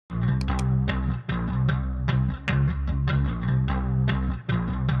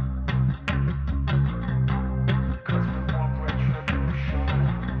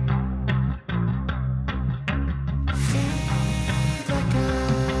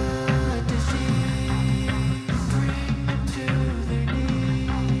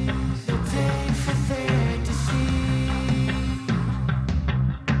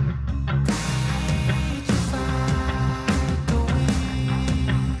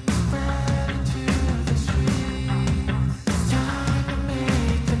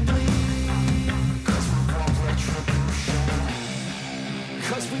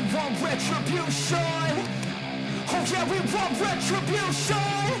retribution.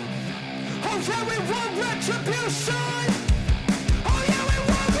 Oh yeah, we want retribution. Oh yeah, we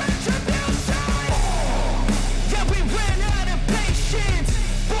want retribution. Yeah, we ran out of patience.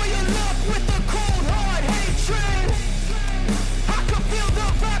 Boil up with the cold hard hatred. I can feel the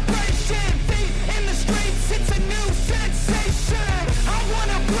vibration. Feet in the streets, it's a new sensation. I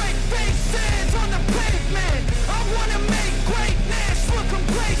wanna break faces on the pavement. I wanna make greatness look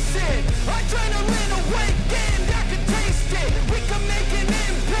complacent. Adrenaline awakened, I can taste it. We can make an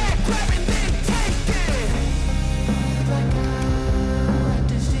impact, grab and then take it. Like a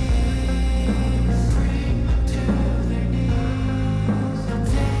disease, bring them to their knees.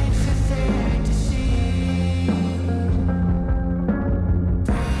 Pain for their disease.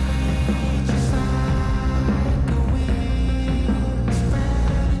 Breathe just like a wind,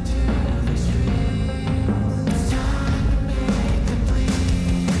 spread into the streets. It's time to make them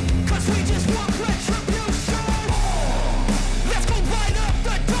bleed. 'Cause we just want retribution. Let's go light up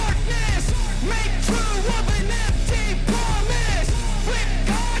the darkness. Make true of an empty promise. Flip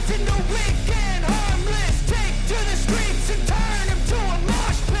gods into weak and harmless. Take to the streets and turn them to a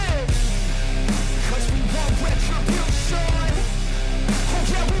mosh pit. 'Cause we want retribution. Oh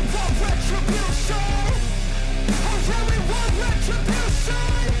yeah, we want retribution. Oh yeah, we want retribution.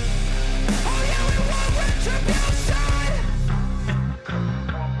 Oh yeah, we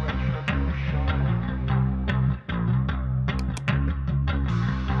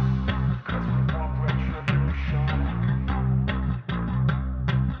want retribution.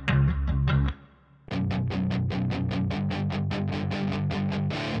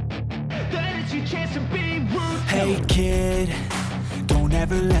 Then it's your chance to be ruthless. Hey kid, don't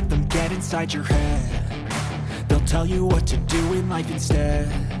ever let them get inside your head. They'll tell you what to do in life instead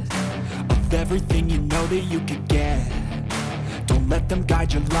of everything you know that you could get. Don't let them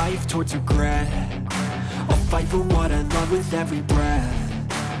guide your life towards regret. I'll fight for what I love with every breath.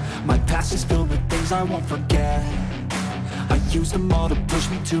 My past is filled with things I won't forget. I use them all to push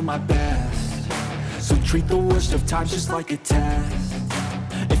me to my best. So treat the worst of times just like a test.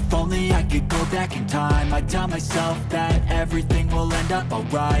 If only I could go back in time, I'd tell myself that everything will end up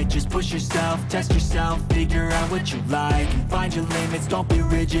alright. Just push yourself, test yourself, figure out what you like, and find your limits, don't be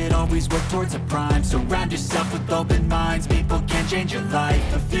rigid, always work towards a prime. Surround yourself with open minds, people can change your life.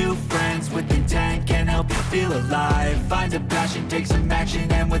 A few friends with intent can help you feel alive. Find a passion, take some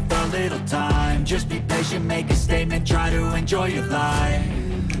action, and with a little time, just be patient, make a statement, try to enjoy your life.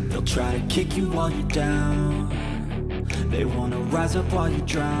 They'll try to kick you while you're down. They wanna rise up while you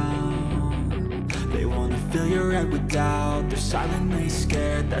drown. They wanna fill your head with doubt. They're silently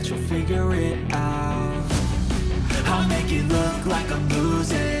scared that you'll figure it out. I'll make it look like I'm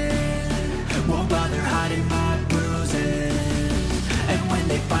losing. Won't bother hiding my bruises. And when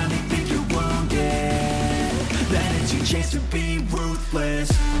they finally think you're wounded, then it's your chance to be ruthless.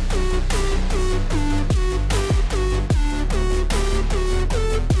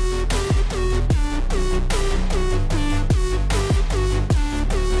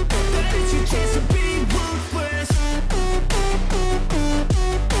 Chance to be ruthless.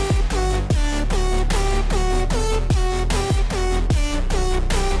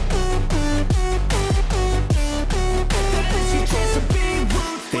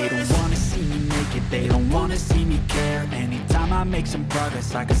 They don't wanna see me make it, they don't wanna see me care. Anytime I make some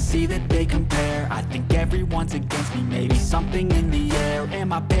progress, I can see that they compare. I think everyone's against me, maybe something in the air.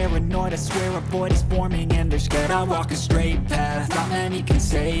 Am I paranoid? I swear a void is forming and they're scared I walk a straight path. Not many can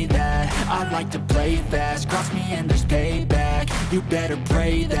say that. I like to play fast, cross me and there's payback. You better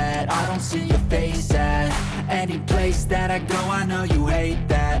pray that I don't see your face at any place that I go. I know you hate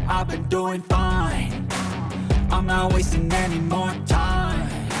that. I've been doing fine, I'm not wasting any more time.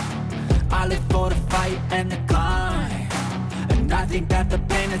 I live for the fight and the climb, and I think that the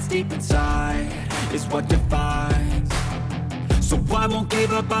pain that's deep inside is what defines. So I won't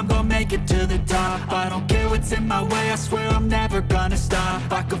give up, I'm gonna make it to the top. I don't care what's in my way, I swear I'm never gonna stop.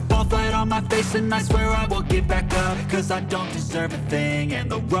 I could fall flat on my face and I swear I will get back up. 'Cause I don't deserve a thing and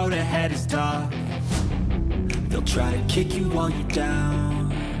the road ahead is tough. They'll try to kick you while you're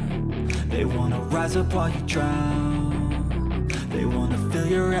down. They wanna rise up while you drown. They wanna fill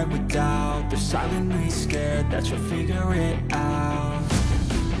your head with doubt. They're silently scared that you'll figure it out.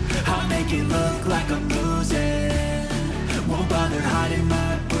 I'll make it look like I'm losing. Won't bother hiding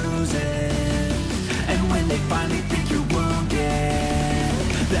my bruises. And when they finally think you're wounded,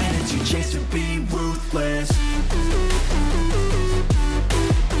 then it's your chance to be ruthless.